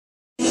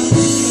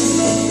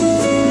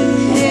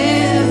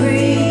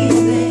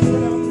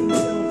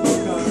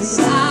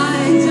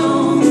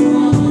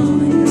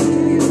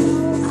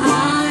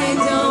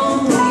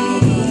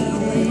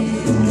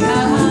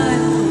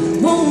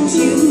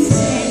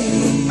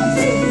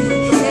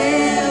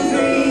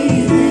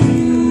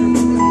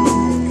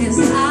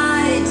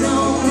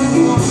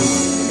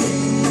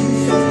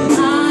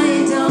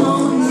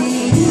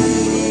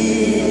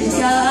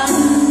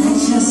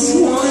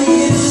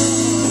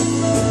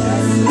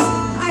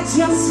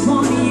just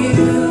want you.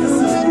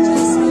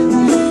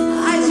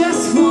 I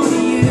just want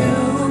you,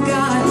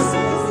 God.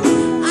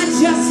 I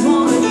just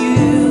want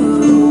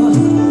you.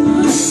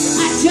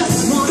 I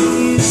just want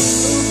you.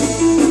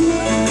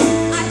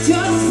 I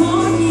just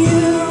want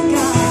you,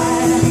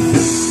 God.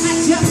 I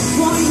just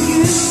want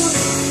you.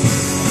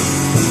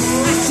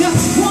 I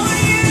just want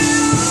you.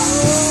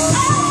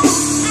 Oh,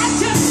 I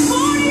just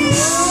want you.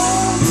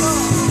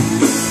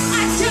 I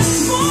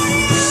just want you.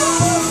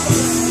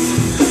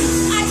 I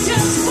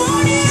just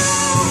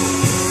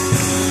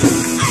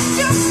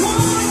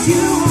want you. I just want you. I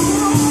just want you.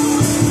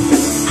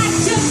 I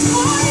just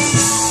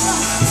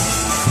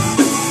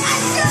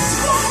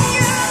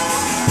want you.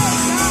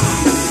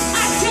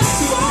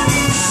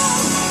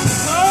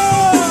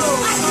 I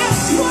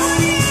just want you.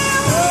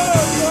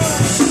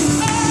 I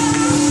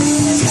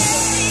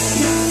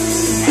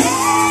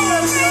just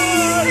want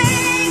you.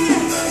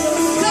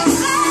 Everything,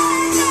 'cause I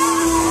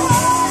don't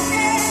want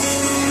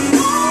it.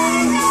 I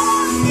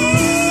don't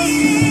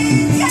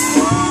need it.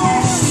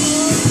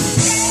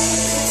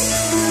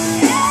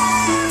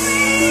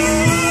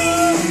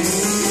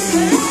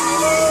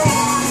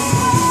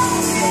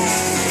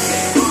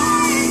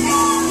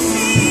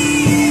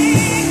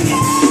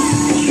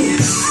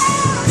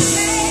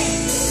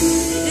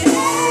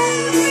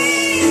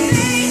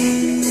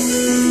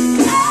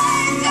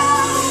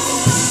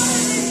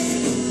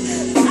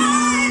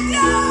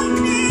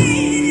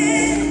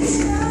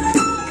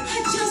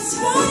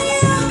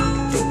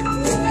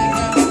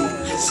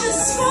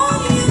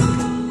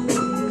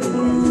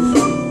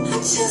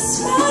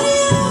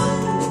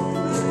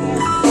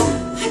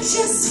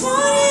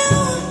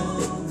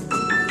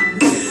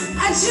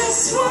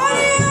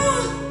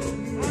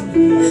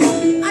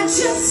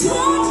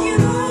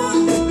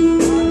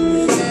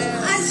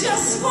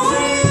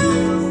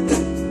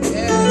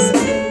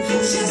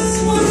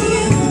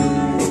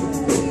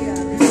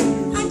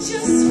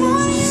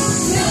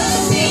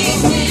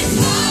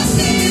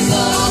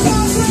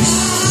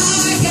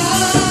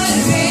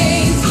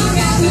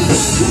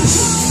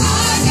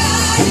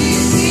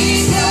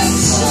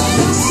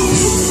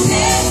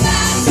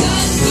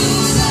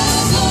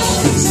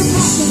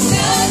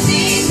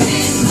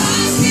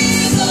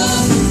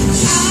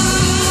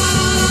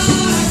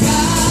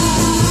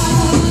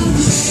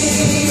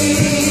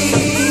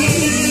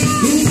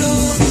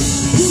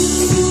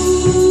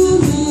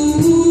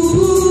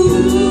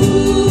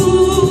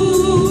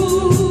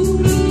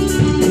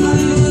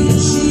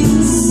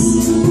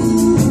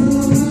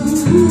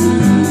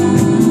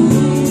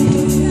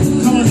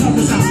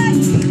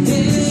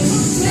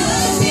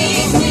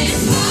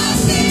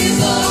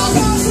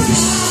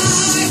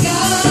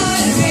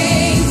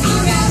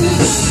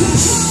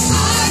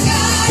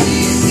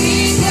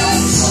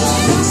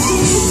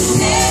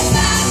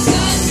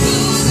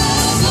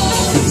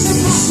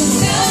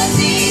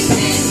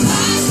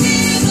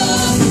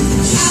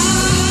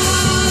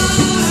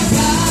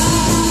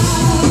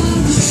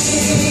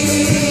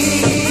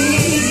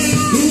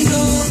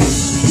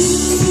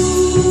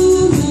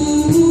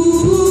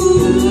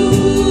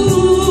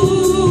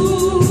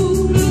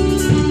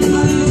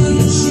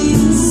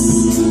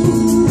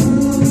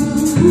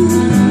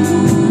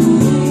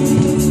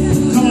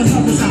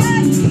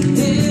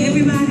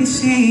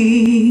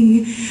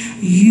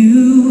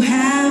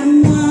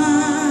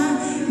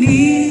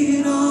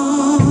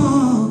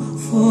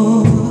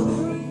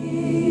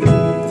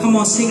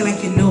 Sing it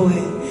like you know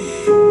it.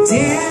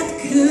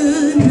 Death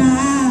could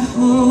not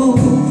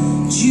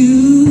hold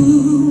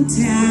you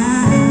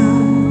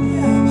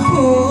down.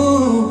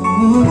 Oh,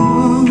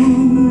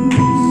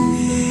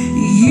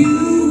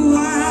 you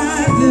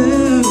are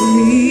the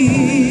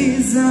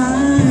reason.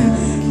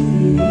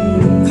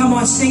 Come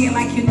on, sing it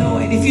like you know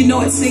it. If you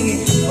know it, sing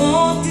it.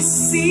 Oh, to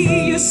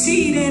see you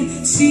seated